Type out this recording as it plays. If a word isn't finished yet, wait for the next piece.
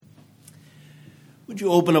Would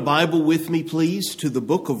you open a Bible with me, please, to the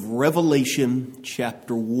book of Revelation,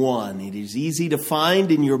 chapter 1. It is easy to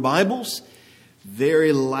find in your Bibles.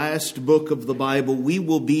 Very last book of the Bible. We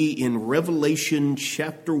will be in Revelation,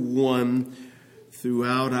 chapter 1,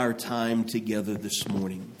 throughout our time together this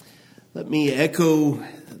morning. Let me echo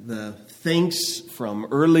the thanks from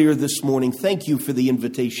earlier this morning. Thank you for the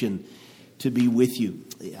invitation to be with you.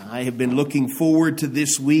 I have been looking forward to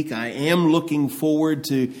this week. I am looking forward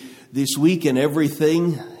to this week and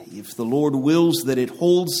everything, if the Lord wills, that it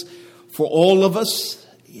holds for all of us.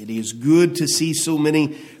 It is good to see so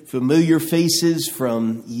many familiar faces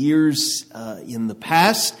from years in the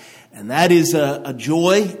past, and that is a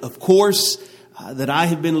joy, of course, that I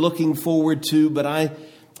have been looking forward to. But I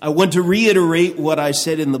want to reiterate what I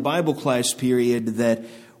said in the Bible class period, that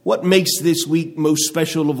what makes this week most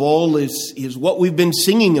special of all is what we've been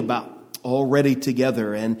singing about already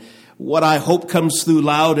together, and what I hope comes through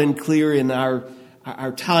loud and clear in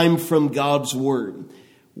our time from God's Word.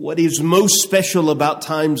 What is most special about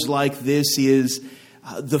times like this is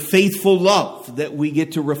the faithful love that we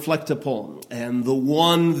get to reflect upon, and the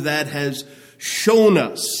one that has shown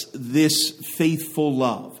us this faithful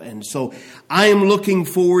love. And so I am looking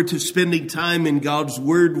forward to spending time in God's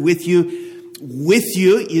Word with you. With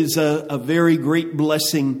you is a very great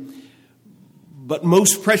blessing, but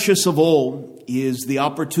most precious of all is the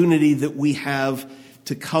opportunity that we have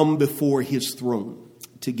to come before His throne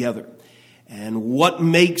together. And what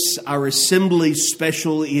makes our assembly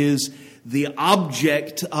special is the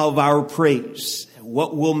object of our praise.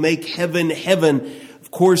 What will make heaven heaven? Of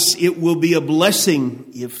course, it will be a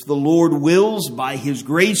blessing, if the Lord wills, by His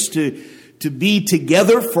grace, to be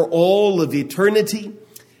together for all of eternity.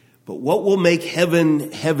 But what will make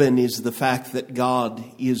heaven heaven is the fact that God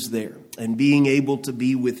is there and being able to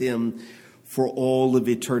be with Him for all of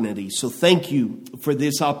eternity. So thank you for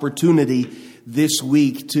this opportunity this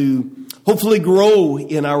week to hopefully grow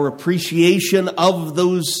in our appreciation of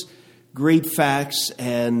those great facts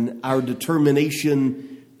and our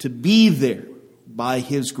determination to be there by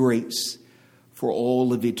His grace for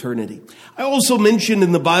all of eternity. I also mentioned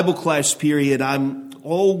in the Bible class period, I'm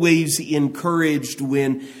always encouraged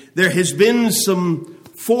when there has been some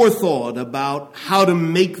forethought about how to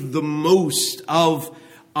make the most of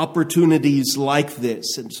opportunities like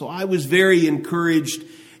this. And so I was very encouraged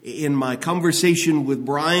in my conversation with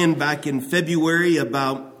Brian back in February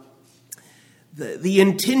about the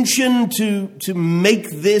intention to make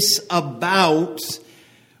this about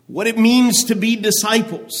what it means to be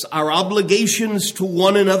disciples, our obligations to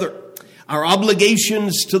one another, our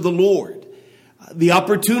obligations to the Lord, the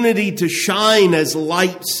opportunity to shine as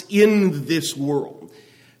lights in this world,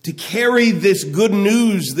 to carry this good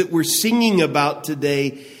news that we're singing about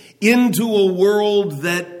today into a world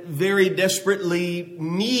that very desperately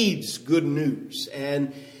needs good news.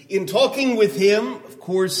 And in talking with him, of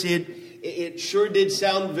course, it sure did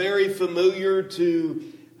sound very familiar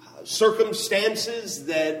to circumstances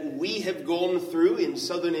that we have gone through in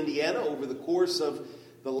southern Indiana over the course of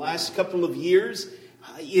the last couple of years,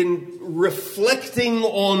 in reflecting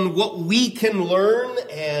on what we can learn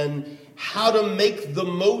and how to make the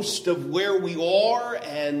most of where we are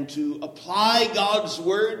and to apply God's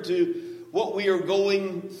Word to what we are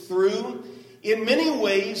going through. In many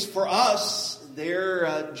ways, for us,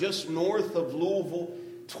 there just north of Louisville,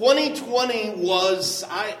 2020 was,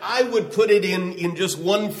 I would put it in just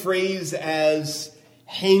one phrase as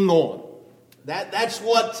hang on. That's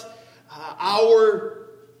what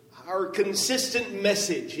our consistent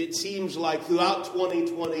message, it seems like, throughout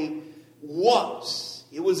 2020 was.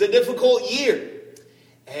 It was a difficult year.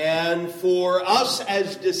 And for us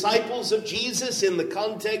as disciples of Jesus, in the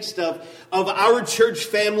context of our church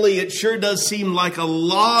family, it sure does seem like a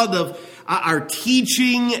lot of our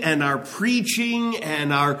teaching and our preaching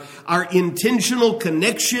and our intentional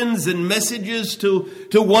connections and messages to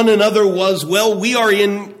one another was, well, we are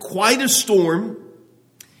in quite a storm.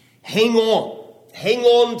 Hang on. Hang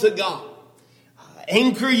on to God.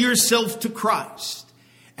 Anchor yourself to Christ.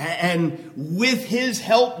 And with His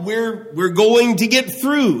help, we're going to get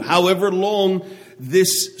through however long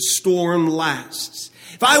this storm lasts.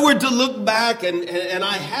 If I were to look back, and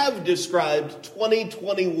I have described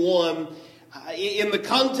 2021 in the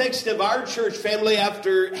context of our church family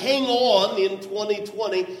after hang on in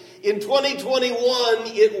 2020, in 2021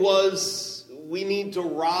 it was we need to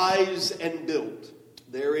rise and build.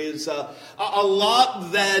 There is a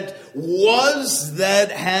lot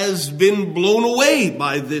that has been blown away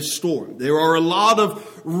by this storm. There are a lot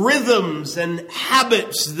of rhythms and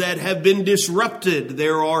habits that have been disrupted.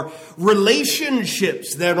 There are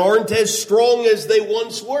relationships that aren't as strong as they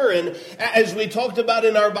once were. And as we talked about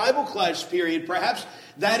in our Bible class period, perhaps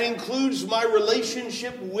that includes my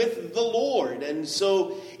relationship with the Lord. And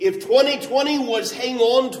so if 2020 was hang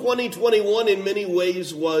on, 2021 in many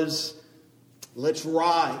ways was let's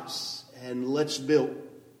rise and let's build.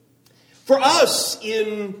 For us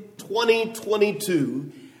in 2022,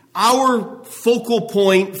 our focal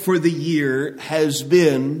point for the year has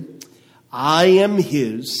been, I am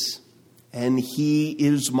His and He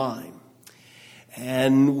is mine.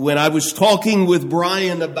 And when I was talking with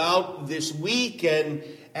Brian about this week and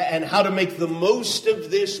how to make the most of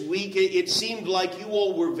this week, it seemed like you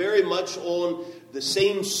all were very much on the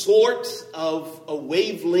same sort of a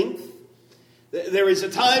wavelength. There is a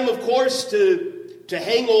time, of course, to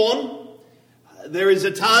hang on. There is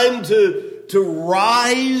a time to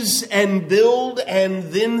rise and build,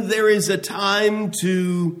 and then there is a time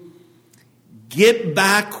to get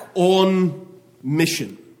back on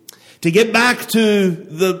mission. To get back to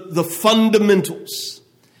the fundamentals.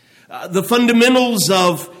 The fundamentals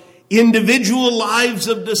of individual lives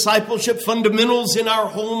of discipleship, fundamentals in our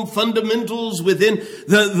home, fundamentals within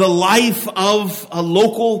the life of a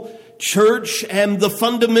local church, and the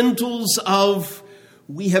fundamentals of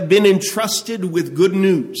we have been entrusted with good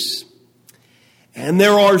news. And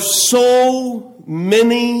there are so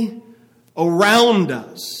many around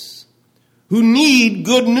us who need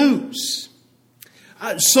good news.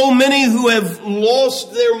 So many who have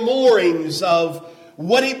lost their moorings of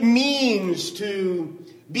what it means to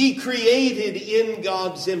be created in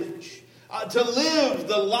God's image. To live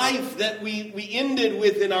the life that we ended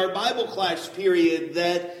with in our Bible class period,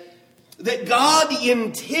 that God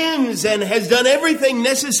intends and has done everything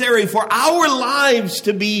necessary for our lives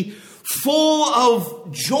to be full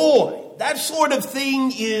of joy. That sort of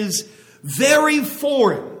thing is very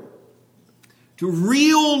foreign to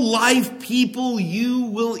real life people you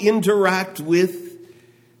will interact with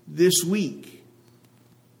this week.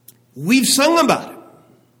 We've sung about it.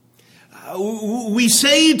 We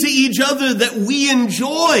say to each other that we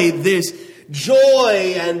enjoy this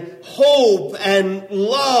joy and hope and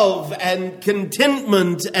love and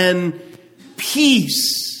contentment and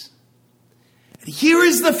peace. And here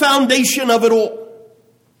is the foundation of it all.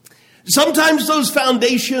 Sometimes those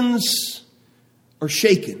foundations are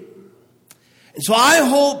shaken. And so I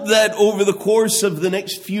hope that over the course of the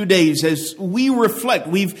next few days, as we reflect,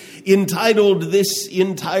 we've entitled this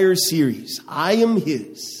entire series, I am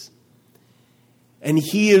His and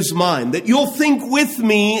He is mine, that you'll think with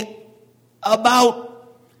me about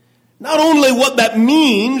not only what that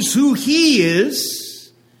means, who He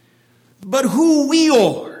is, but who we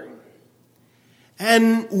are,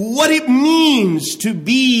 and what it means to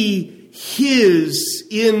be His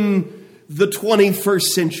in the 21st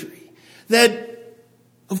century. That,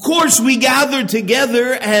 of course, we gather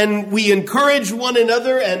together and we encourage one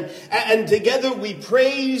another, and together we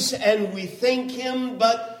praise and we thank Him,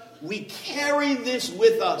 but we carry this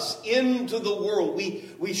with us into the world.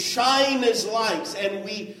 We shine as lights, and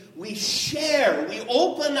we share. We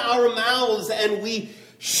open our mouths and we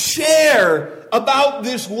share about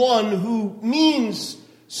this one who means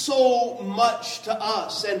so much to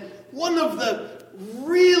us. And one of the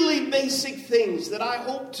really basic things that I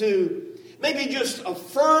hope to maybe just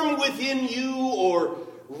affirm within you or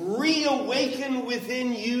reawaken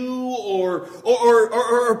within you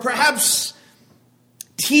or perhaps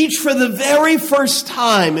teach for the very first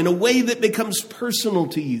time in a way that becomes personal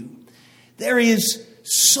to you. There is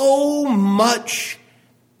so much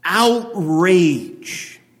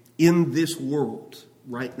outrage in this world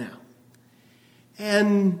right now.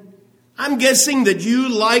 And I'm guessing that you,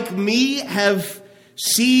 like me, have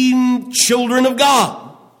seen children of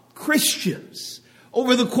God, Christians,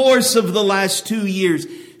 over the course of the last 2 years,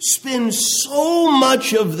 spend so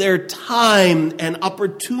much of their time and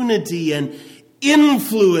opportunity and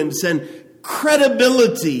influence and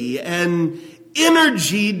credibility and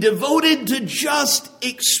energy devoted to just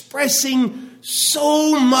expressing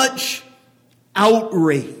so much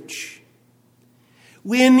outrage.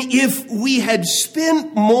 When if we had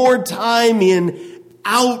spent more time in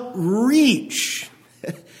outreach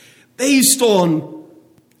based on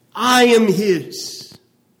I am His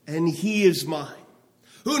and He is mine.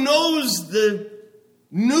 Who knows the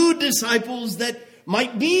new disciples that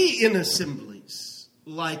might be in assemblies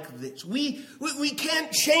like this. We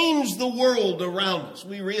can't change the world around us,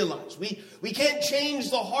 we realize. We can't change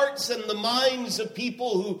the hearts and the minds of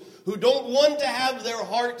people who don't want to have their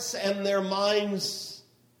hearts and their minds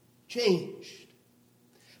changed.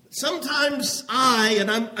 But sometimes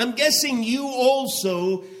I'm guessing you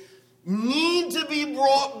also, need to be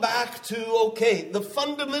brought back to, the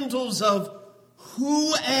fundamentals of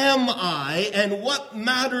who am I and what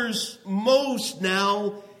matters most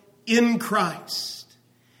now in Christ.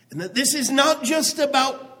 And that this is not just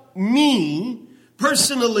about me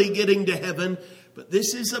personally getting to heaven, but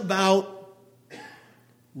this is about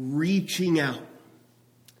reaching out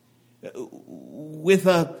with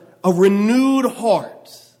a renewed heart,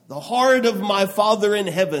 the heart of my Father in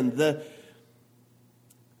heaven, the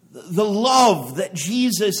love that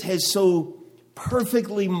Jesus has so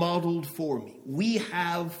perfectly modeled for me. We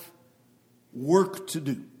have work to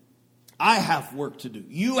do. I have work to do.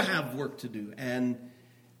 You have work to do. And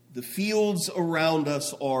the fields around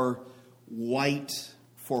us are white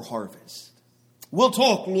for harvest. We'll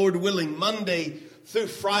talk, Lord willing, Monday through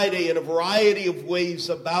Friday in a variety of ways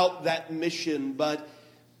about that mission, but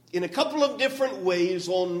in a couple of different ways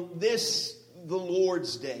on this, the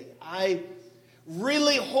Lord's Day. I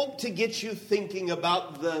really hope to get you thinking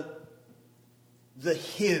about the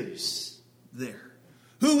His there.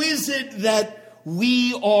 Who is it that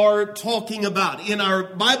we are talking about? In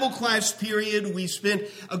our Bible class period, we spent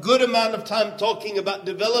a good amount of time talking about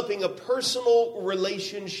developing a personal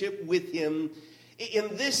relationship with Him.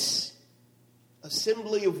 In this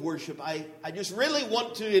assembly of worship, I just really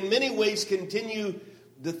want to, in many ways, continue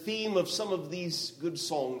the theme of some of these good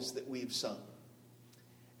songs that we've sung.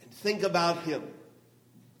 And think about Him.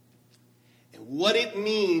 And what it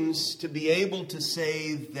means to be able to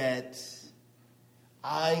say that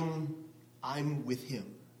I'm with Him.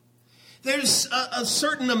 There's a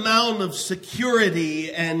certain amount of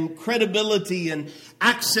security and credibility and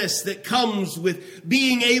access that comes with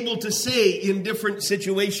being able to say in different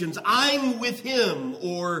situations, I'm with Him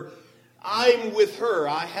or I'm with her.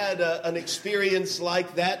 I had an experience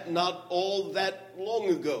like that not all that long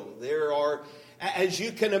ago. There are, as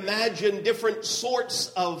you can imagine, different sorts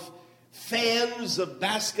of fans of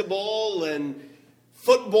basketball and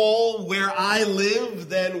football where I live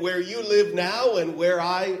than where you live now and where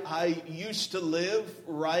I used to live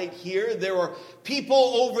right here. There are people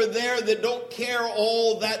over there that don't care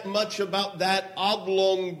all that much about that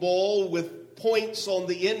oblong ball with points on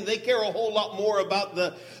the end. They care a whole lot more about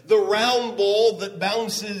the round ball that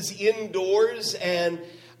bounces indoors. And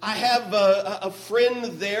I have a friend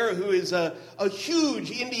there who is a huge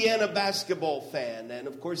Indiana basketball fan. And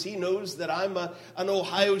of course, he knows that I'm an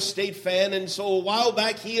Ohio State fan. And so a while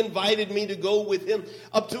back, he invited me to go with him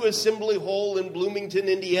up to Assembly Hall in Bloomington,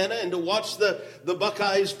 Indiana, and to watch the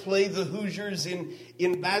Buckeyes play the Hoosiers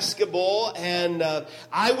in basketball. And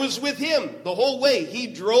I was with him the whole way. He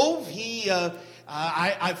drove.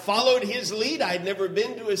 I followed his lead. I'd never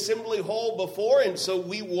been to Assembly Hall before, and so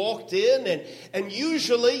we walked in. And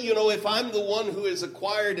usually, if I'm the one who has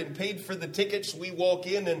acquired and paid for the tickets, we walk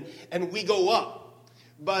in and we go up.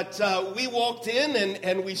 But we walked in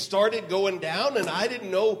and we started going down, and I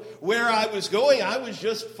didn't know where I was going. I was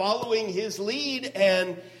just following his lead,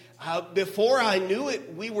 and before I knew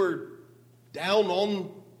it, we were down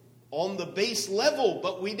on the base level,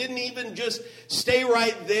 but we didn't even just stay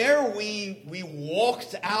right there. We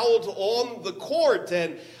walked out on the court,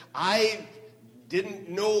 and I didn't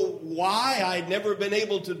know why. I'd never been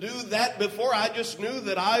able to do that before. I just knew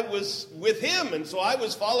that I was with him, and so I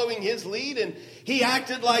was following his lead, and he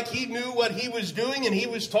acted like he knew what he was doing, and he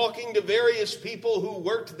was talking to various people who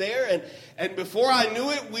worked there, and before I knew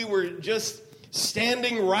it, we were just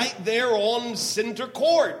standing right there on center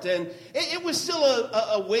court. And it was still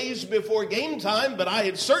a ways before game time, but I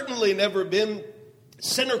had certainly never been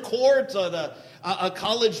center court at a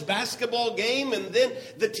college basketball game. And then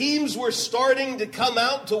the teams were starting to come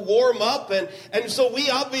out to warm up. And so we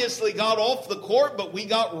obviously got off the court, but we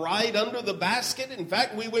got right under the basket. In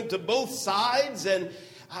fact, we went to both sides, and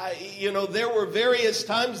there were various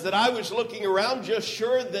times that I was looking around just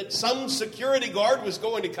sure that some security guard was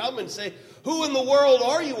going to come and say, who in the world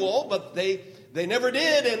are you all? But they never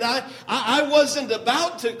did. And I wasn't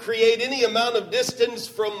about to create any amount of distance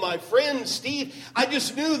from my friend Steve. I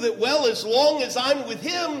just knew that, as long as I'm with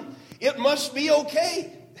him, it must be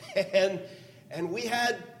okay. And we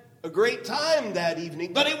had a great time that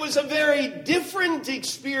evening. But it was a very different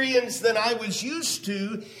experience than I was used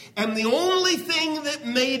to. And the only thing that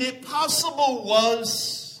made it possible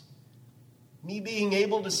was me being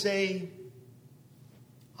able to say,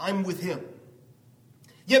 I'm with him.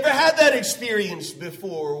 You ever had that experience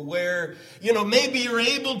before where, maybe you're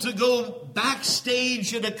able to go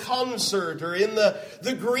backstage at a concert or in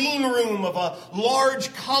the green room of a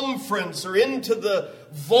large conference or into the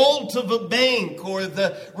vault of a bank or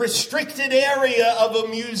the restricted area of a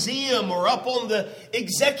museum or up on the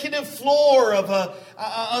executive floor of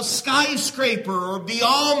a skyscraper or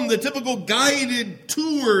beyond the typical guided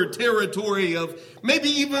tour territory of maybe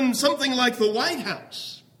even something like the White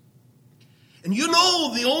House. And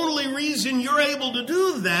the only reason you're able to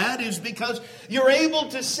do that is because you're able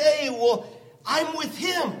to say, well, I'm with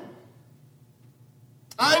him.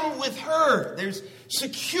 I'm with her. There's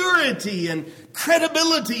security and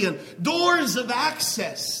credibility and doors of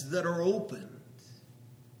access that are opened.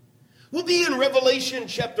 We'll be in Revelation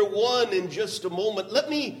chapter 1 in just a moment. Let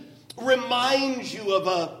me remind you of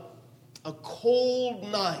a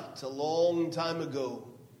cold night a long time ago.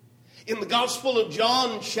 In the Gospel of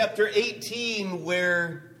John, chapter 18,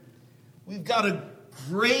 where we've got a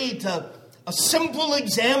great, a simple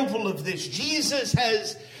example of this. Jesus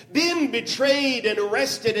has been betrayed and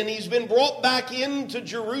arrested, and he's been brought back into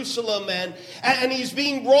Jerusalem, and he's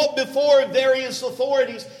being brought before various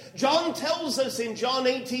authorities. John tells us in John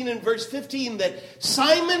 18 and verse 15 that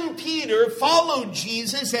Simon Peter followed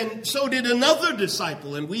Jesus, and so did another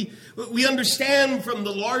disciple. And we understand from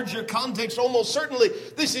the larger context, almost certainly,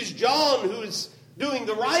 this is John who is doing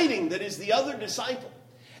the writing, that is the other disciple.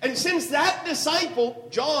 And since that disciple,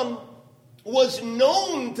 John, was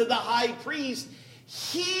known to the high priest,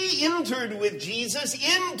 he entered with Jesus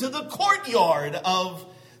into the courtyard of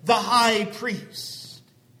the high priest.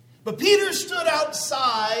 But Peter stood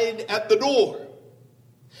outside at the door.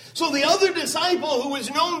 So the other disciple who was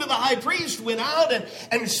known to the high priest went out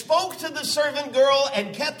and spoke to the servant girl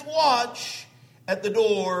and kept watch at the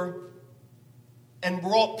door and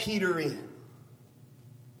brought Peter in.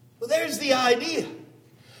 Well, there's the idea.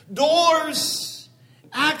 Doors,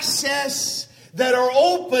 access that are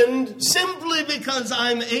opened simply because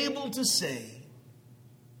I'm able to say,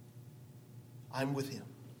 I'm with him.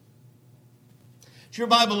 Is your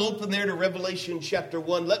Bible open there to Revelation chapter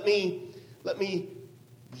 1? Let me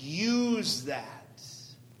use that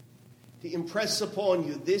to impress upon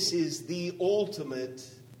you. This is the ultimate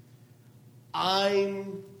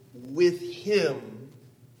I'm with him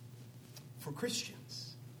for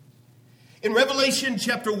Christians. In Revelation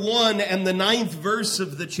chapter 1 and the 9th verse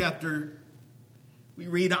of the chapter, we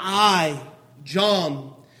read, I,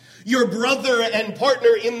 John, your brother and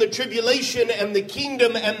partner in the tribulation and the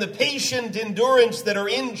kingdom and the patient endurance that are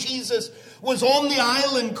in Jesus, was on the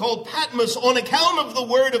island called Patmos on account of the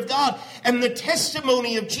word of God and the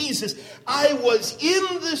testimony of Jesus. I was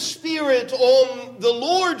in the Spirit on the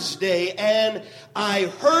Lord's day, and I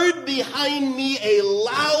heard behind me a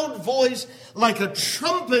loud voice like a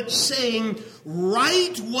trumpet saying,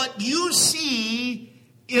 write what you see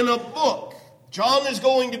in a book. John is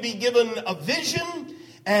going to be given a vision,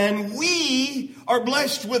 and we are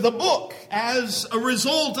blessed with a book as a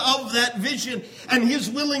result of that vision and his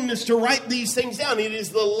willingness to write these things down. It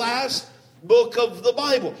is the last book of the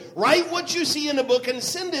Bible. Write what you see in a book and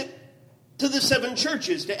send it to the 7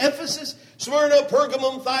 churches, to Ephesus, Smyrna,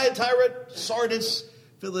 Pergamum, Thyatira, Sardis,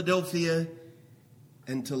 Philadelphia,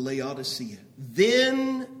 and to Laodicea.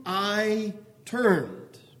 Then I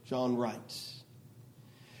turned, John writes,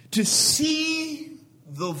 to see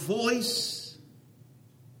the voice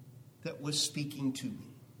that was speaking to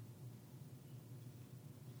me.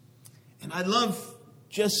 And I'd love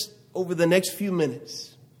just over the next few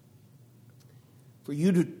minutes for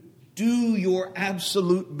you to do your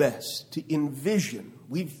absolute best to envision.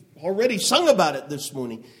 We've already sung about it this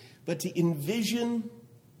morning, but to envision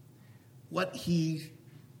what he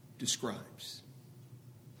describes.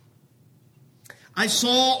 I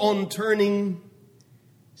saw on turning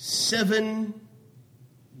 7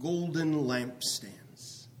 golden lampstands.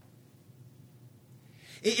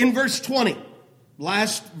 In verse 20,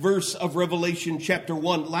 last verse of Revelation chapter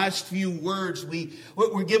 1, last few words,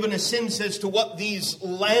 we're given a sense as to what these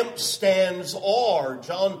lampstands are.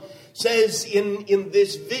 John says in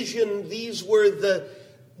this vision, these were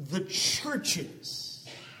the churches.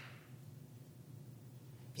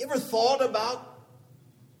 You ever thought about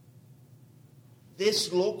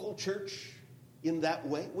this local church in that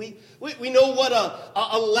way? We know what a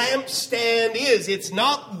lampstand is. It's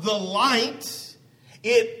not the light.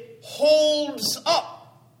 It holds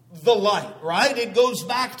up the light, right? It goes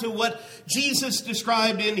back to what Jesus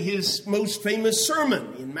described in his most famous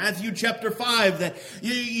sermon in Matthew chapter 5, that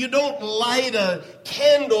you don't light a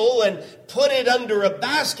candle and put it under a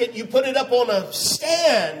basket. You put it up on a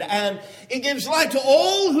stand, and it gives light to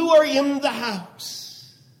all who are in the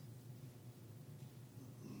house.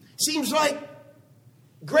 Seems like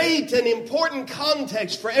great and important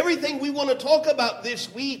context for everything we want to talk about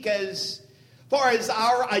this week as far as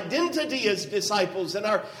our identity as disciples and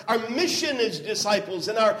our mission as disciples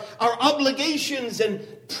and our obligations and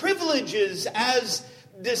privileges as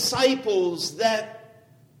disciples, that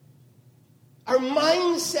our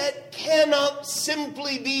mindset cannot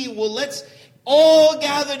simply be, well, let's all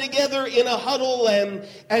gather together in a huddle and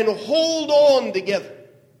hold on together.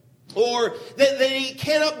 Or that they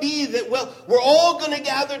cannot be that, well, we're all going to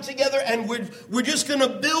gather together and we're just going to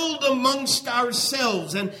build amongst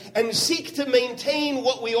ourselves and seek to maintain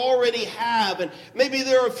what we already have. And maybe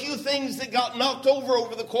there are a few things that got knocked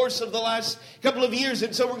over the course of the last couple of years.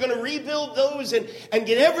 And so we're going to rebuild those and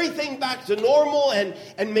get everything back to normal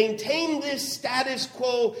and maintain this status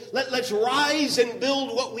quo. Let's rise and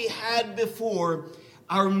build what we had before.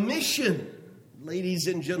 Our mission, ladies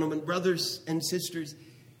and gentlemen, brothers and sisters,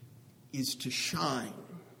 is to shine.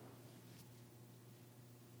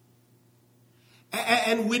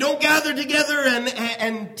 And we don't gather together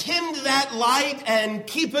and tend that light and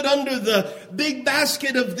keep it under the big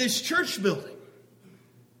basket of this church building.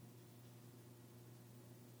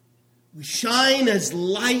 We shine as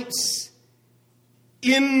lights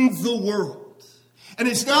in the world. And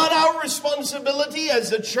it's not our responsibility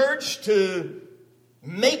as a church to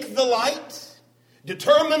make the light,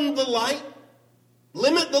 determine the light,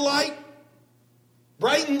 limit the light,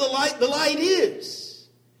 brighten the light. The light is.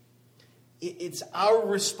 It's our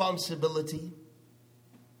responsibility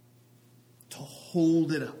to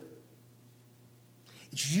hold it up.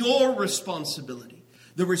 It's your responsibility.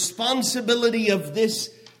 The responsibility of this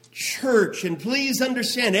church. And please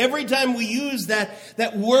understand, every time we use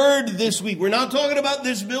that word this week, we're not talking about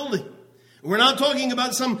this building. We're not talking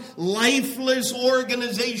about some lifeless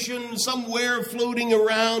organization somewhere floating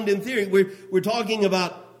around in theory. We're talking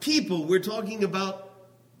about people. We're talking about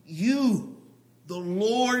you, the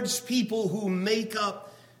Lord's people who make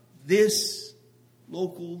up this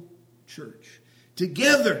local church.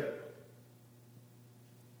 Together,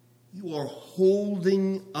 you are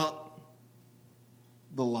holding up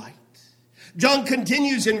the light. John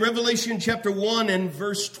continues in Revelation chapter 1 and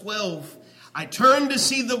verse 12. I turned to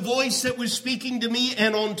see the voice that was speaking to me,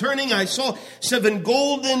 and on turning I saw 7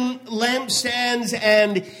 golden lampstands,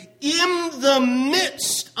 and in the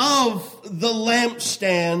midst of the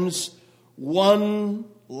lampstands, one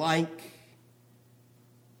like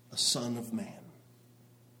a son of man.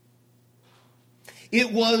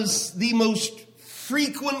 It was the most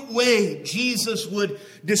frequent way Jesus would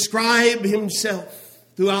describe himself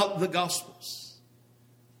throughout the Gospels.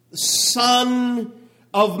 The Son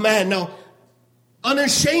of Man. Now,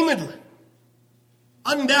 unashamedly,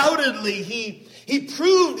 undoubtedly, he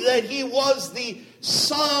proved that he was the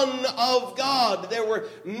Son of God. There were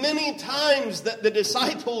many times that the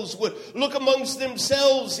disciples would look amongst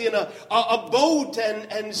themselves in a boat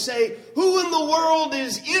and say, who in the world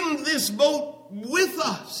is in this boat with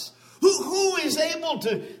us? Who is able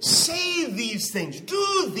to say these things,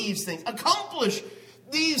 do these things, accomplish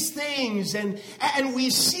these things? And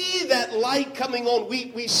we see that light coming on.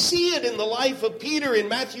 We see it in the life of Peter in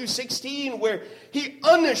Matthew 16, where he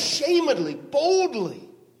unashamedly, boldly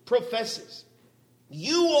professes,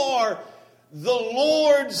 you are the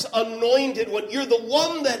Lord's anointed one. You're the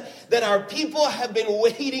one that our people have been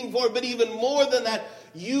waiting for. But even more than that,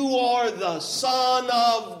 you are the Son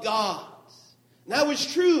of God. That was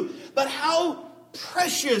true. But how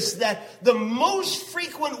precious that the most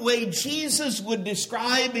frequent way Jesus would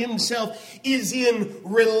describe himself is in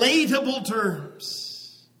relatable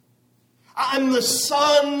terms. I'm the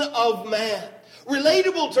Son of Man.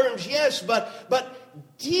 Relatable terms, yes, but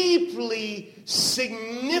deeply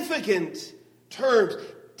significant terms.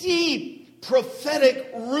 Deep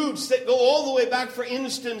prophetic roots that go all the way back, for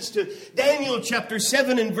instance, to Daniel chapter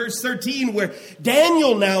 7 and verse 13, where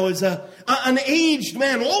Daniel now is an aged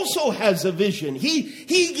man, also has a vision.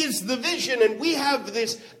 He gives the vision, and we have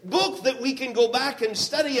this book that we can go back and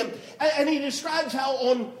study him. And he describes how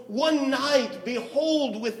on one night,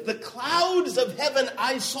 behold, with the clouds of heaven,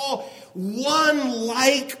 I saw one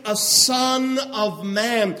like a Son of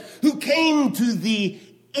Man who came to the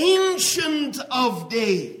Ancient of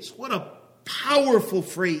Days. What a powerful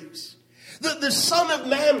phrase. The Son of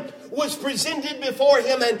Man was presented before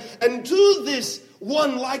him, and to this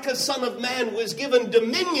one like a Son of Man was given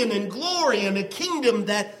dominion and glory and a kingdom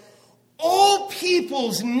that all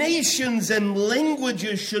peoples, nations, and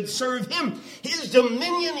languages should serve him. His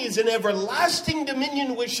dominion is an everlasting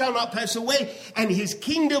dominion which shall not pass away, and his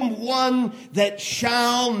kingdom one that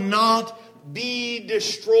shall not be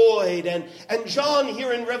destroyed. And John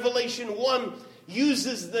here in Revelation 1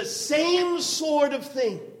 uses the same sort of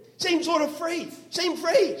thing, Same sort of phrase. Same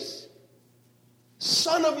phrase.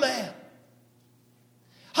 Son of man.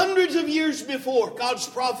 Hundreds of years before, God's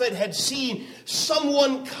prophet had seen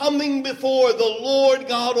someone coming before the Lord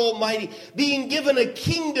God Almighty, being given a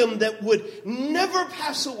kingdom that would never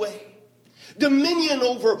pass away. Dominion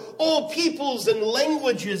over all peoples and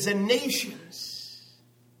languages and nations.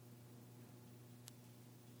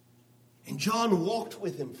 And John walked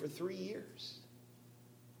with him for 3 years.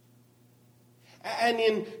 And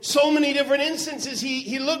in so many different instances,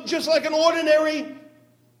 he looked just like an ordinary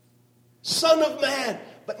Son of Man.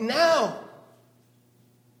 But now,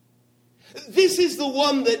 this is the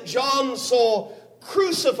one that John saw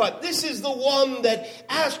crucified. This is the one that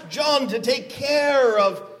asked John to take care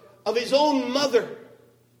of his own mother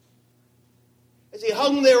as he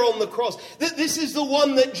hung there on the cross. This is the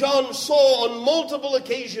one that John saw on multiple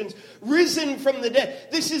occasions risen from the dead.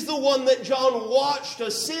 This is the one that John watched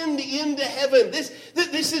ascend into heaven. This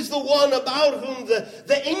is the one about whom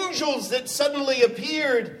the angels that suddenly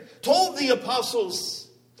appeared told the apostles,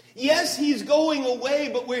 yes, he's going away,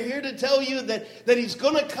 but we're here to tell you that he's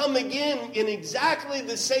going to come again in exactly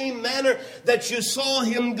the same manner that you saw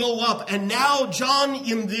him go up. And now John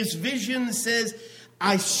in this vision says,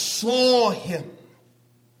 I saw him.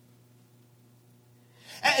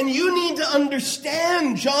 And you need to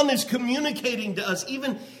understand, John is communicating to us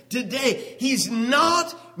even today. He's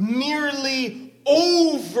not merely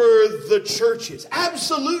over the churches.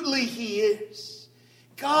 Absolutely he is.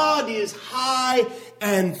 God is high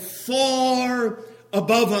and far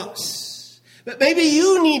above us. But maybe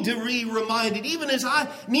you need to be reminded, even as I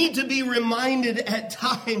need to be reminded at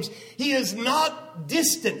times, he is not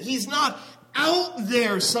distant. He's not out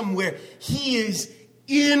there somewhere. He is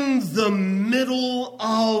in the middle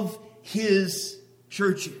of his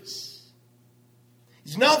churches.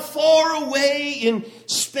 He's not far away in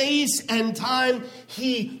space and time.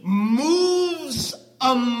 He moves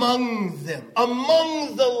among them,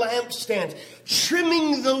 among the lampstands,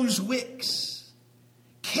 trimming those wicks,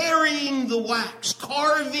 carrying the wax,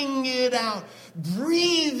 carving it out,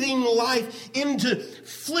 breathing life into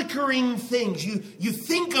flickering things. You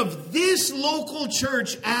think of this local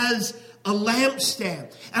church as a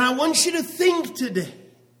lampstand. And I want you to think today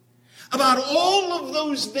about all of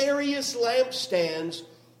those various lampstands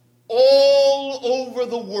all over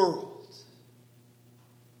the world.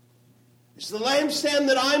 It's the lampstand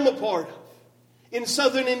that I'm a part of in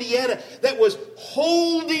southern Indiana that was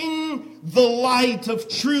holding the light of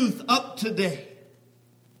truth up today.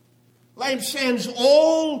 Lampstands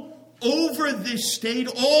all over this state,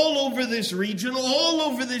 all over this region, all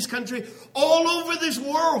over this country, all over this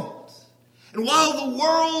world. And while the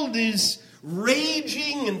world is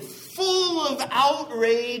raging and full of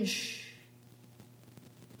outrage,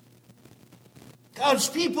 God's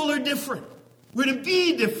people are different. We're to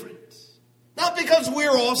be different. Not because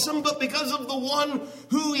we're awesome, but because of the one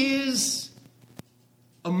who is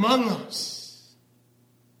among us.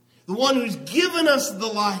 The one who's given us the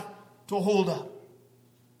light to hold up.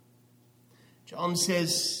 John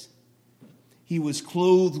says he was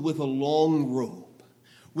clothed with a long robe,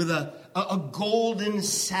 with a golden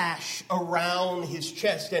sash around his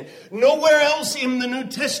chest. And nowhere else in the New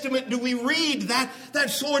Testament do we read that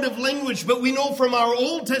sort of language. But we know from our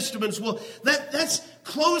Old Testaments, well, that's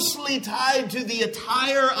closely tied to the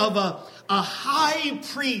attire of a high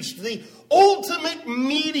priest, the ultimate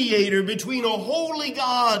mediator between a holy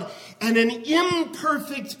God and an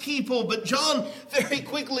imperfect people. But John very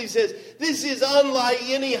quickly says, this is unlike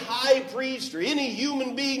any high priest or any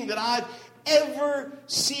human being that I've ever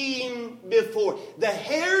seen before. The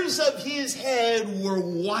hairs of his head were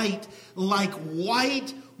white, like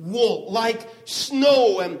white wool, like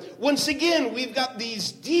snow. And once again, we've got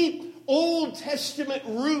these deep Old Testament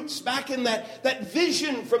roots back in that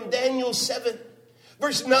vision from Daniel 7.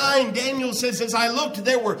 Verse 9, Daniel says, as I looked,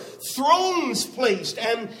 there were thrones placed,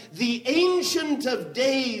 and the Ancient of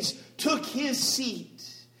Days took his seat.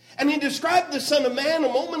 And he described the Son of Man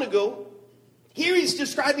a moment ago. Here he's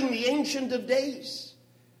describing the Ancient of Days.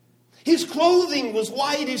 His clothing was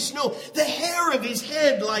white as snow, the hair of his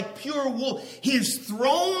head like pure wool. His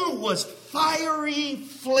throne was fiery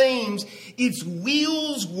flames. Its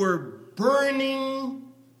wheels were burning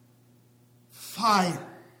fire.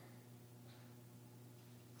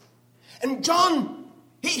 And John,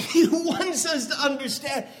 he wants us to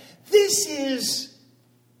understand, this is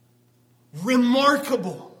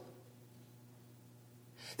remarkable.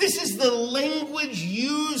 This is the language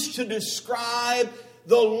used to describe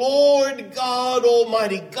the Lord God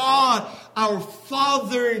Almighty, God, our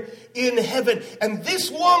Father in heaven. And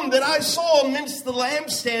this one that I saw amidst the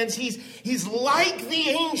lampstands, he's like the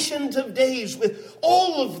Ancient of Days, with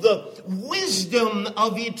all of the wisdom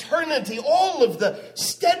of eternity, all of the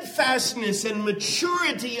steadfastness and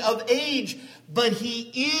maturity of age. But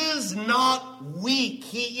he is not weak.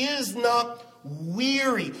 He is not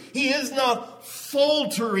weary. He is not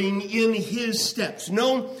faltering in his steps.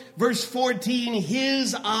 No, verse 14,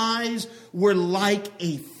 his eyes were like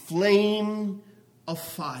a flame of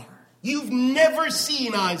fire. You've never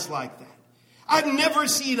seen eyes like that. I've never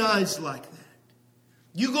seen eyes like that.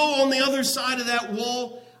 You go on the other side of that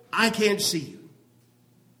wall, I can't see you.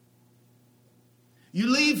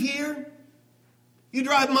 You leave here, you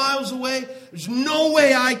drive miles away, there's no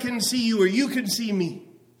way I can see you or you can see me.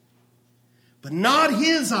 But not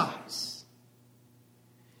his eyes.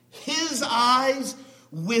 His eyes,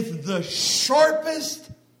 with the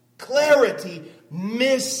sharpest clarity,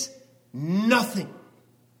 miss nothing.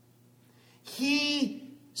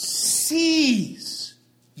 He sees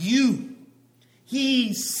you.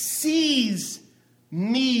 He sees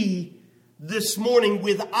me this morning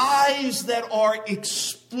with eyes that are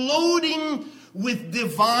exploding with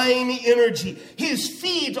divine energy. His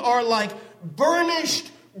feet are like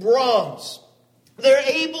burnished bronze. They're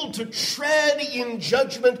able to tread in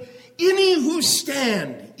judgment any who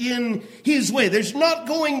stand in his way. There's not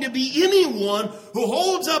going to be anyone who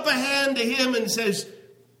holds up a hand to him and says,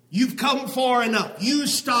 you've come far enough. You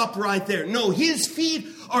stop right there. No, his feet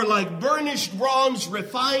are like burnished bronze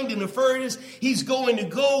refined in a furnace. He's going to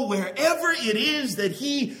go wherever it is that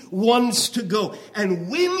he wants to go. And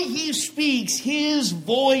when he speaks, his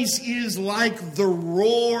voice is like the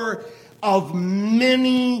roar of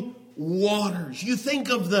many waters. You think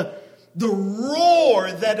of the roar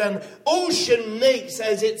that an ocean makes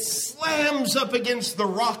as it slams up against the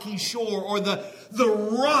rocky shore, or the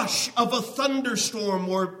rush of a thunderstorm,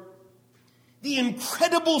 or the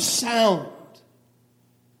incredible sound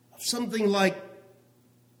of something like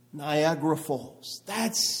Niagara Falls.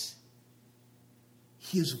 That's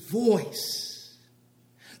his voice.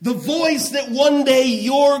 The voice that one day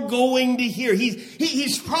you're going to hear.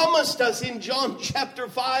 He's promised us in John chapter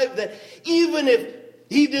 5 that even if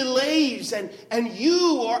he delays and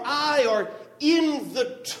you or I are in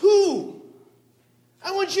the tomb,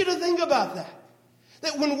 I want you to think about that.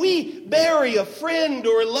 That when we bury a friend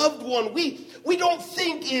or a loved one, we don't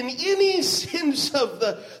think in any sense of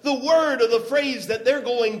the word or the phrase that they're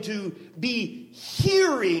going to be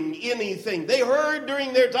hearing anything. They heard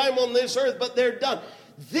during their time on this earth, but they're done.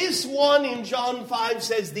 This one in John 5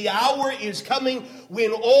 says the hour is coming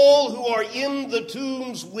when all who are in the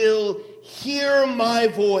tombs will hear my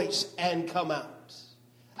voice and come out.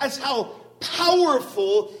 That's how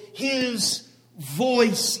powerful his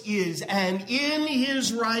voice is. And in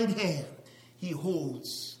his right hand, he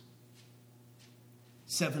holds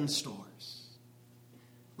 7 stars.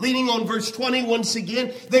 Leaning on verse 20, once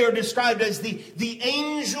again, they are described as the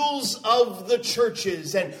angels of the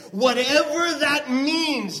churches. And whatever that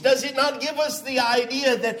means, does it not give us the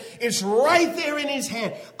idea that it's right there in his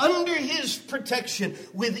hand, under his protection,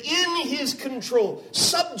 within his control,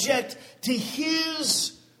 subject to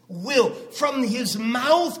his will? From his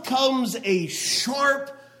mouth comes a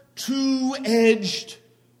sharp, two-edged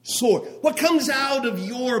sword. What comes out of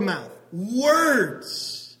your mouth?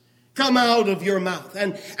 Words come out of your mouth.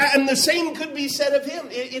 And the same could be said of him.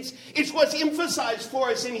 It's what's emphasized for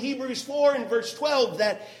us in Hebrews 4 and verse 12,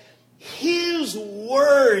 that his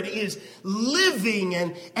word is living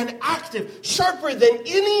and active, sharper than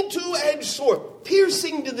any two-edged sword,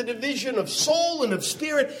 piercing to the division of soul and of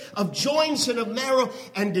spirit, of joints and of marrow,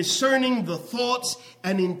 and discerning the thoughts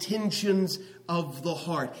and intentions of the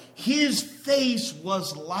heart. His face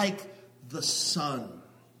was like the sun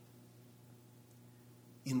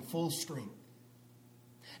in full strength.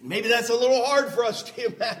 Maybe that's a little hard for us to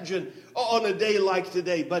imagine on a day like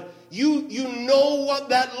today, but you know what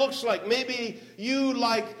that looks like. Maybe you,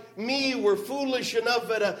 like me, were foolish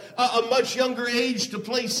enough at a much younger age to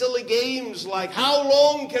play silly games like, how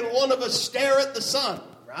long can one of us stare at the sun,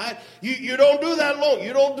 right? You don't do that long.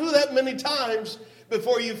 You don't do that many times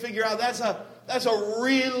before you figure out that's a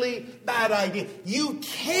really bad idea. You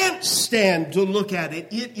can't stand to look at it.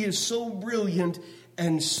 It is so brilliant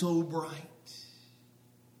and so bright.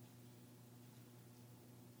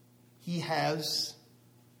 He has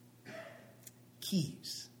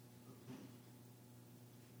keys.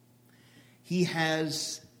 He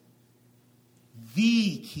has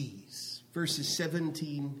the keys, verses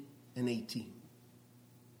 17 and 18,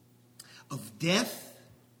 of death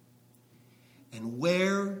and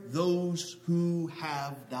where those who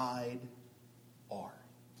have died are.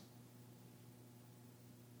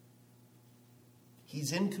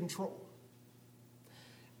 He's in control.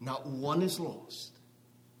 Not one is lost.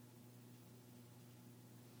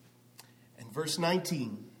 And verse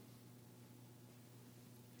 19,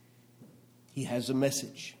 he has a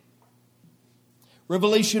message.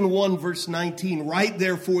 Revelation 1 verse 19, write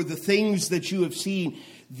therefore the things that you have seen.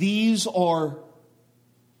 These are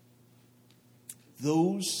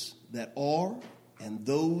those that are and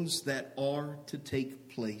those that are to take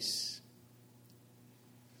place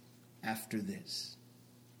after this.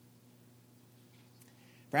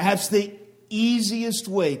 Perhaps the easiest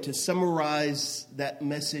way to summarize that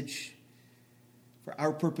message for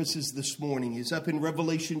our purposes this morning is up in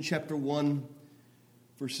Revelation chapter 1,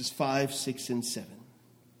 verses 5, 6, and 7.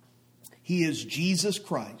 He is Jesus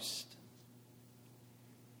Christ,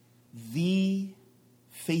 the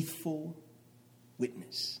faithful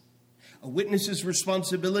witness. A witness's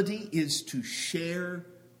responsibility is to share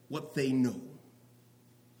what they know.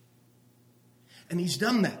 And he's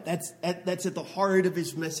done that. That's at the heart of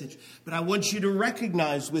his message. But I want you to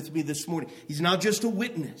recognize with me this morning, he's not just a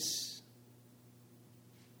witness.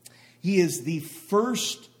 He is the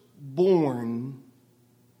firstborn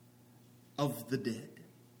of the dead.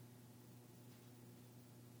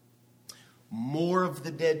 More of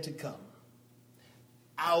the dead to come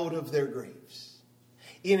out of their graves.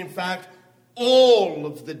 And in fact, all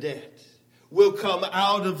of the dead will come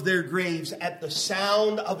out of their graves at the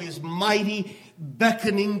sound of his mighty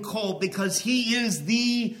beckoning call, because he is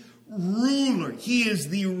the ruler. He is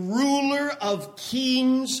the ruler of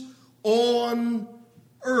kings on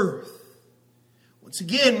earth. Once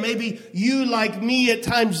again, maybe you, like me, at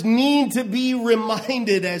times need to be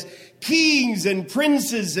reminded as kings and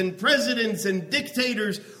princes and presidents and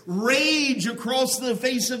dictators rage across the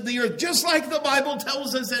face of the earth, just like the Bible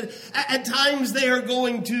tells us that at times they are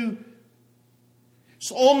going to.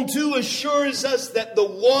 Psalm 2 assures us that the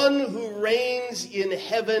one who reigns in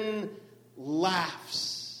heaven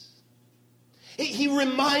laughs. He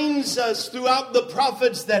reminds us throughout the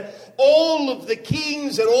prophets that all of the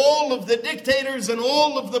kings and all of the dictators and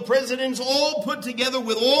all of the presidents, all put together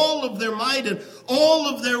with all of their might and all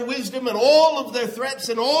of their wisdom and all of their threats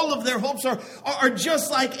and all of their hopes are just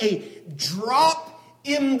like a drop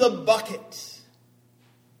in the bucket.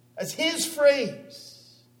 That's his phrase.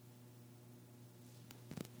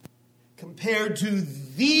 Compared to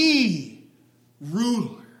the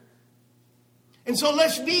ruler. And so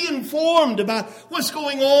let's be informed about what's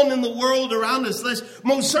going on in the world around us. Let's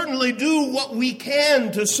most certainly do what we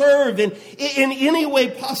can to serve in any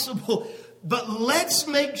way possible. But let's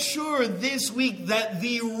make sure this week that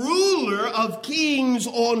the ruler of kings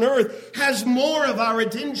on earth has more of our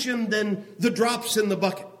attention than the drops in the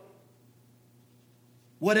bucket.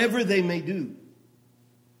 Whatever they may do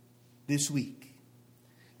this week.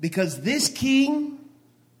 Because this king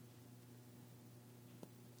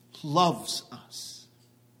loves us.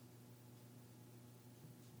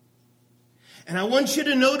 And I want you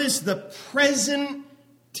to notice the present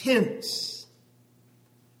tense.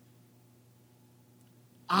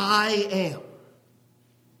 I am.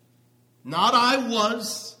 Not I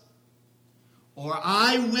was or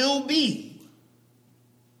I will be.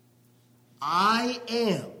 I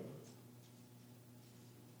am.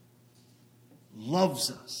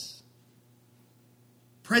 Loves us.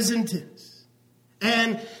 Present tense.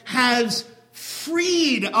 And has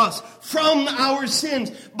freed us from our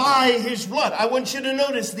sins by his blood. I want you to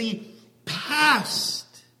notice the past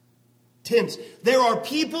tense. There are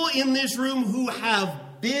people in this room who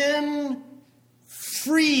have been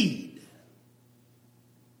freed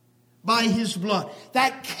by his blood.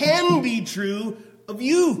 That can be true of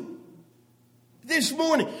you this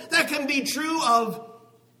morning. That can be true of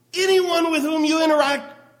anyone with whom you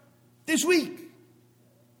interact this week.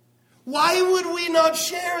 Why would we not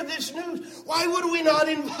share this news? Why would we not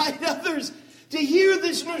invite others to hear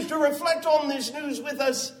this news, to reflect on this news with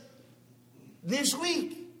us this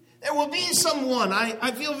week? There will be someone,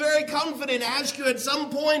 I feel very confident, ask you at some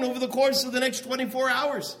point over the course of the next 24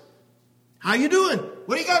 hours. How you doing?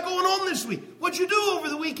 What do you got going on this week? What'd you do over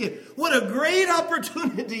the weekend? What a great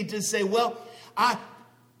opportunity to say, well,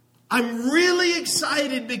 I'm really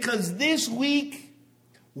excited because this week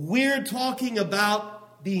we're talking about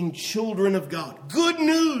being children of God. Good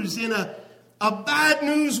news in a bad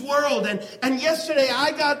news world. And yesterday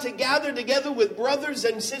I got to gather together with brothers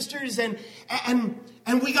and sisters and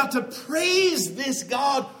we got to praise this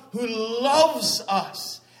God who loves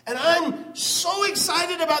us. And I'm so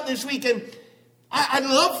excited about this week. And I'd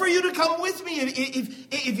love for you to come with me.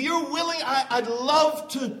 If you're willing, I'd love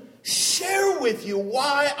share with you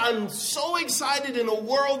why I'm so excited in a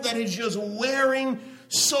world that is just wearing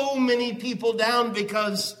so many people down,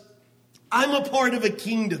 because I'm a part of a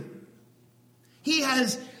kingdom. He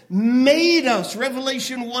has made us,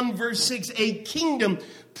 Revelation 1 verse 6, a kingdom,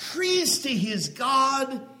 priest to his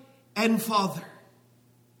God and Father.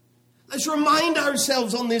 Let's remind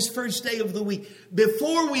ourselves on this first day of the week,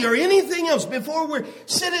 before we are anything else, before we're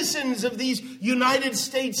citizens of these United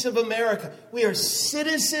States of America, we are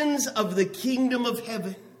citizens of the kingdom of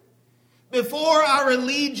heaven. Before our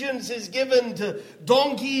allegiance is given to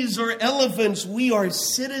donkeys or elephants, we are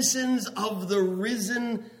citizens of the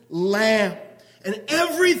risen Lamb. And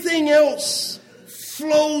everything else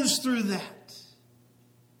flows through that.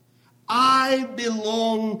 I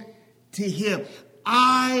belong to him.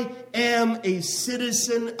 I am a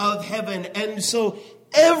citizen of heaven. And so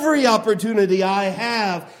every opportunity I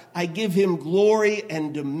have, I give him glory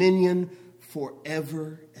and dominion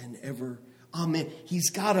forever and ever. Amen. He's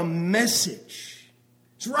got a message.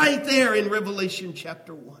 It's right there in Revelation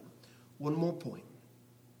chapter 1. One more point.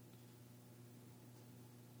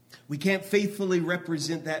 We can't faithfully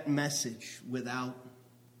represent that message without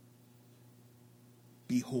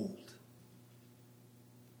behold.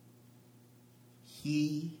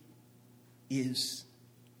 He is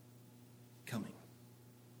coming.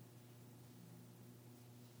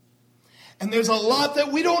 And there's a lot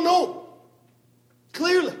that we don't know.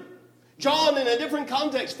 Clearly. John, in a different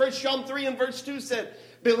context, 1 John 3 and verse 2 said,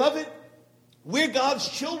 Beloved, we're God's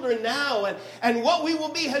children now, and what we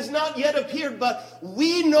will be has not yet appeared, but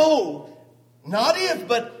we know, not if,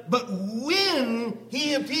 but when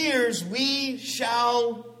he appears, we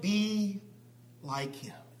shall be like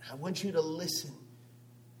him. I want you to listen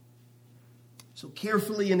so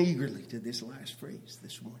carefully and eagerly to this last phrase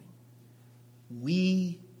this morning.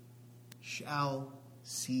 We shall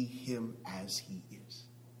see him as he is.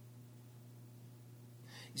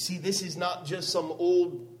 You see, this is not just some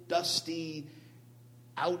old, dusty,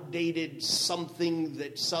 outdated something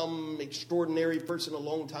that some extraordinary person a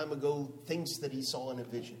long time ago thinks that he saw in a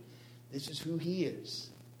vision. This is who he is.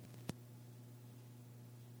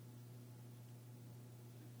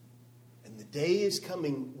 And the day is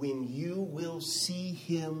coming when you will see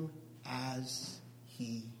him as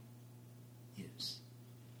he is.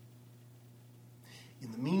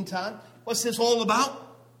 In the meantime, what's this all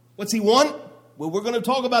about? What's he want? Well, we're going to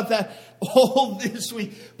talk about that all this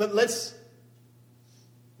week. But let's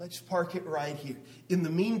park it right here. In the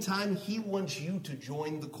meantime, he wants you to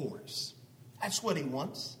join the chorus. That's what he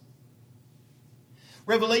wants.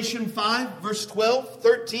 Revelation 5, verse 12,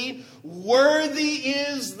 13. Worthy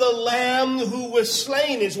is the Lamb who was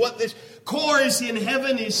slain, is what this chorus in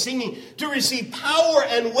heaven is singing, to receive power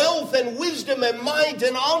and wealth and wisdom and might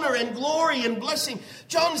and honor and glory and blessing.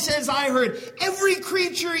 John says, I heard every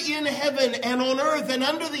creature in heaven and on earth and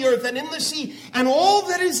under the earth and in the sea and all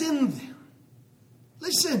that is in them.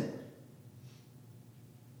 Listen.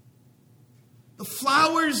 The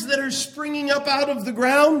flowers that are springing up out of the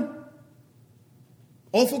ground,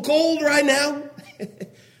 awful cold right now,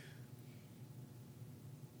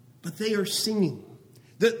 but they are singing.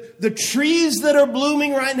 The trees that are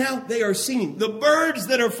blooming right now, they are singing. The birds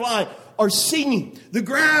that are flying are singing. The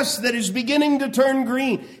grass that is beginning to turn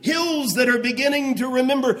green, hills that are beginning to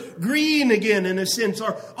remember green again in a sense,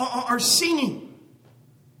 are singing.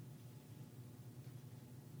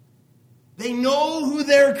 They know who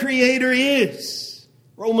their Creator is.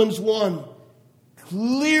 Romans 1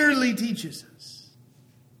 clearly teaches us.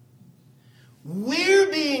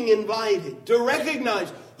 We're being invited to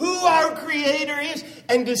recognize who our Creator is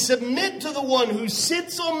and to submit to the one who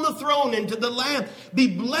sits on the throne and to the Lamb. Be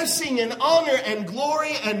blessing and honor and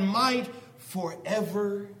glory and might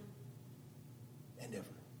forever and ever.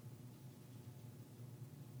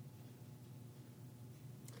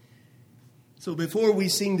 So before we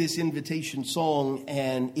sing this invitation song,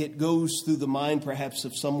 and it goes through the mind perhaps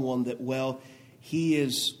of someone that, well, he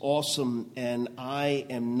is awesome and I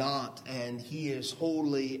am not, and he is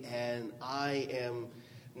holy and I am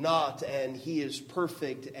not, and he is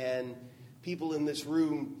perfect, and people in this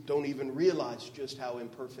room don't even realize just how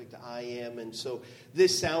imperfect I am. And so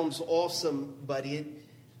this sounds awesome, but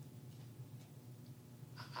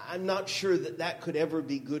I'm not sure that could ever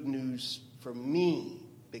be good news for me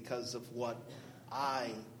because of what I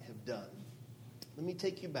have done. Let me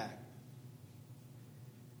take you back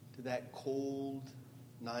to that cold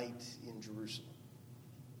night in Jerusalem,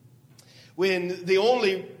 when the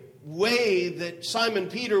only way that Simon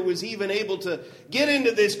Peter was even able to get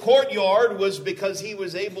into this courtyard was because he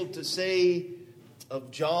was able to say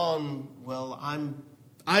of John, well,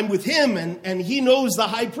 I'm with him, and he knows the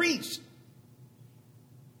high priest.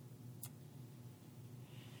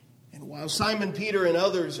 And while Simon Peter and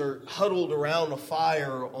others are huddled around a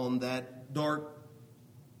fire on that dark,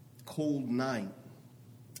 cold night,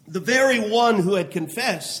 the very one who had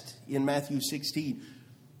confessed in Matthew 16,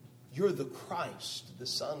 "You're the Christ, the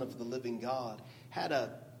Son of the living God," had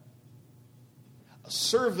a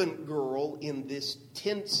servant girl in this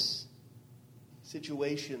tense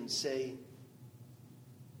situation say,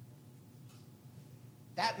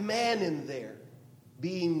 "That man in there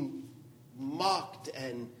being mocked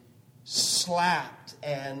and slapped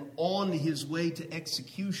and on his way to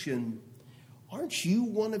execution, aren't you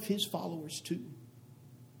one of his followers too?"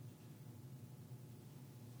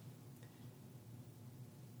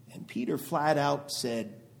 And Peter flat out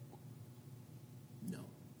said, "No.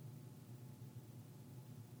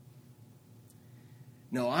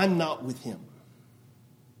 No, I'm not with him."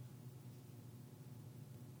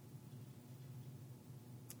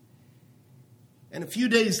 And a few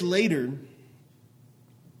days later,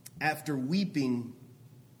 after weeping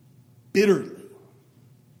bitterly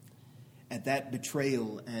at that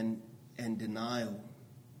betrayal and denial,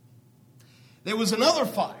 there was another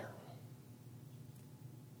fire,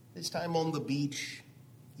 this time on the beach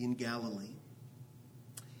in Galilee.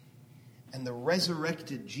 And the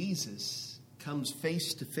resurrected Jesus comes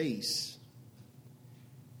face to face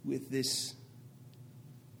with this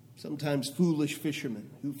sometimes foolish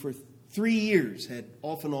fisherman who for 3 years had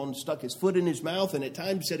off and on stuck his foot in his mouth and at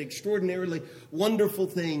times said extraordinarily wonderful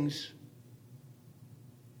things.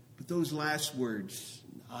 But those last words,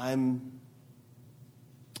 I'm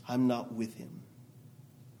not with him.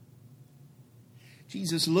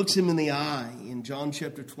 Jesus looks him in the eye in John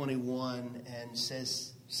chapter 21 and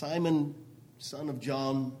says, "Simon, son of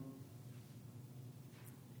John,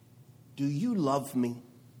 do you love me?"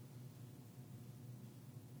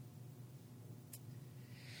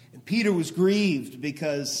 And Peter was grieved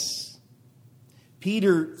because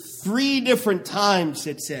Peter 3 different times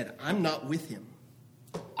had said, "I'm not with him.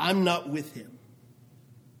 I'm not with him.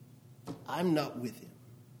 I'm not with him."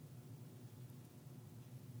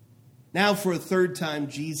 Now for a 3rd time,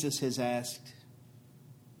 Jesus has asked,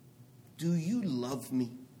 "Do you love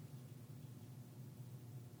me?"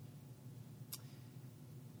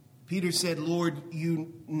 Peter said, "Lord,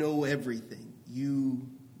 you know everything. You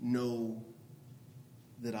know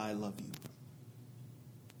that I love you."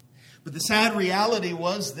 But the sad reality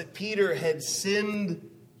was that Peter had sinned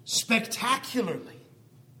spectacularly.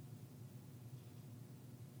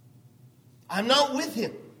 I'm not with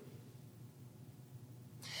him.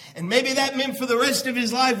 And maybe that meant for the rest of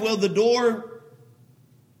his life, well, the door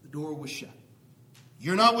was shut.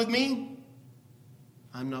 You're not with me,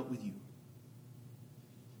 I'm not with you.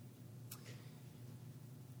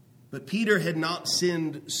 But Peter had not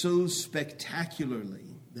sinned so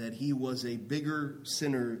spectacularly that he was a bigger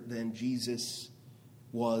sinner than Jesus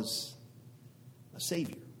was a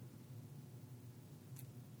Savior.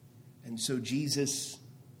 And so Jesus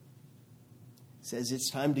says, it's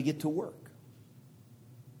time to get to work.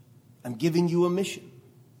 I'm giving you a mission.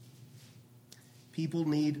 People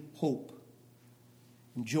need hope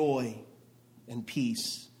and joy and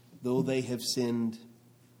peace, though they have sinned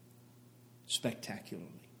spectacularly.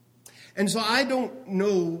 And so I don't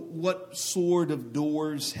know what sort of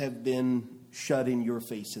doors have been shut in your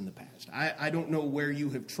face in the past. I don't know where you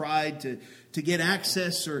have tried to get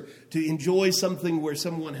access or to enjoy something where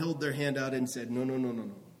someone held their hand out and said, no.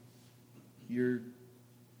 You're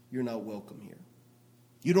not welcome here.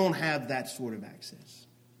 You don't have that sort of access.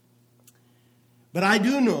 But I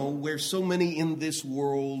do know where so many in this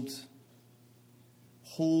world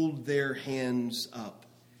hold their hands up.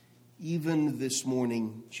 Even this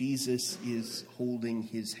morning, Jesus is holding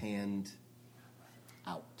his hand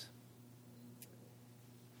out.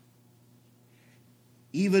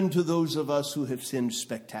 Even to those of us who have sinned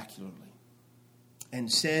spectacularly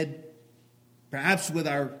and said, perhaps with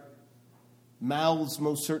our mouths,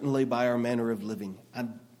 most certainly by our manner of living,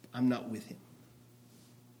 I'm not with him.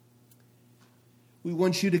 We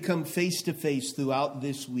want you to come face to face throughout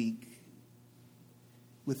this week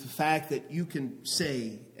with the fact that you can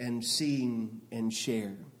say and sing and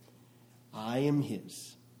share, I am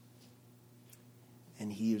his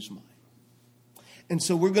and he is mine. And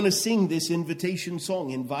so we're going to sing this invitation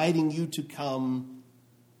song, inviting you to come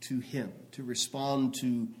to him, to respond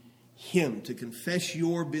to him, to confess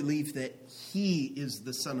your belief that he is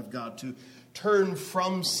the Son of God, to turn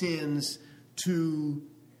from sins to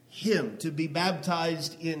him, to be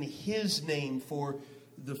baptized in his name for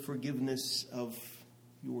the forgiveness of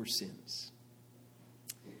your sins.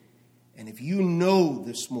 And if you know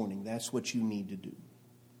this morning that's what you need to do,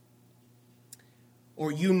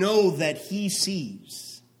 or you know that he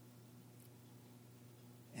sees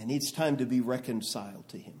and it's time to be reconciled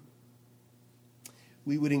to Him.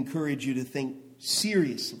 We would encourage you to think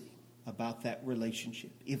seriously about that relationship.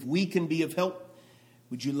 If we can be of help,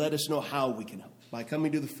 would you let us know how we can help by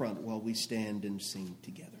coming to the front while we stand and sing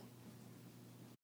together?